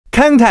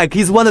Kangtek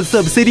is one of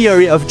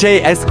subsidiary of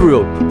JS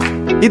Group.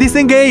 It is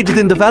engaged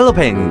in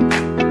developing,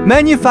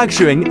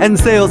 manufacturing and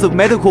sales of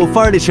medical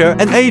furniture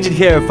and aged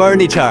care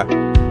furniture.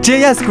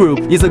 JS Group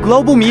is a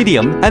global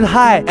medium and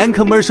high-end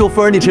commercial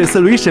furniture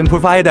solution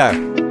provider,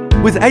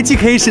 with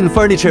education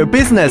furniture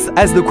business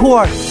as the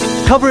core,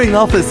 covering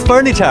office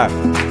furniture,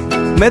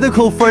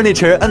 medical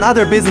furniture and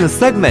other business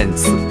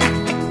segments.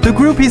 The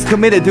group is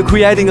committed to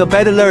creating a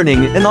better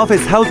learning and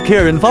office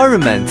healthcare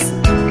environment,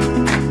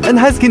 and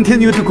has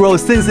continued to grow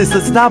since its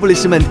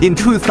establishment in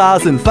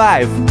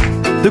 2005.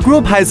 The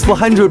group has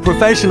 400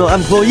 professional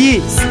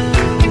employees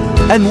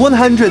and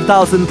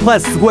 100,000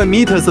 plus square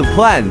meters of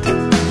plant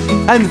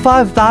and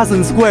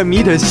 5,000 square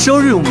meters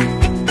showroom.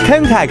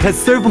 Kangtek has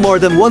served more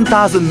than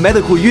 1,000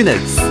 medical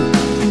units,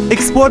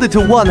 exported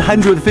to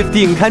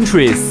 115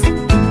 countries,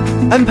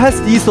 and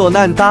passed ISO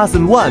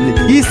 9001,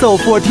 ISO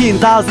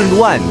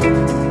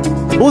 14001.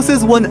 Also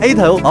has won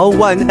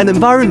 8001 and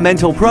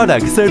environmental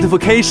product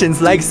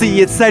certifications like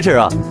CE,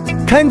 etc.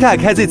 Kangtek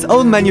has its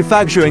own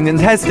manufacturing and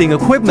testing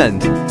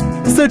equipment,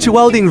 such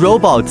welding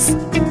robots,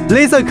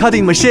 laser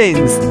cutting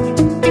machines,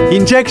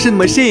 injection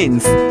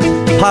machines,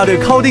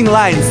 powder coating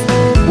lines,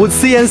 wood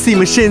CNC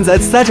machines,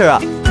 etc.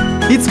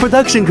 Its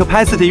production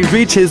capacity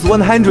reaches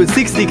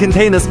 160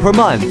 containers per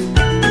month.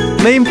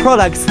 Main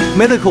products: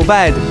 medical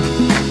bed,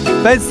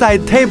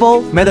 bedside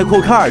table,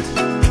 medical cart,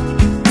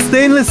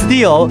 stainless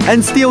steel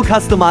and steel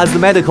customized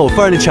medical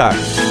furniture.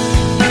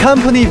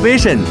 Company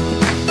vision: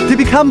 to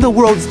become the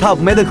world's top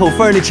medical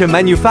furniture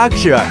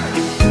manufacturer.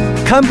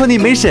 Company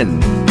mission: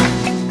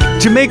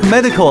 to make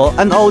medical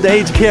and old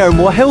age care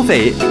more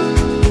healthy,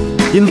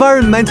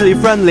 environmentally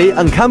friendly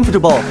and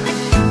comfortable.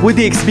 With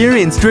the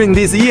experience during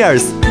these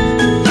years,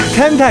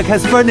 Kangtek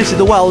has furnished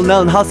the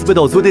well-known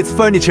hospitals with its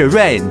furniture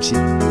range.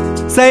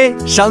 Say,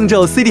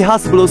 Shangzhou City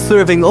Hospital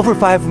serving over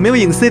 5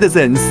 million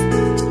citizens,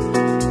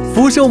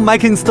 Fuzhou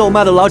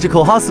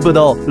Stomatological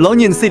Hospital,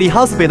 Longyan City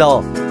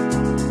Hospital,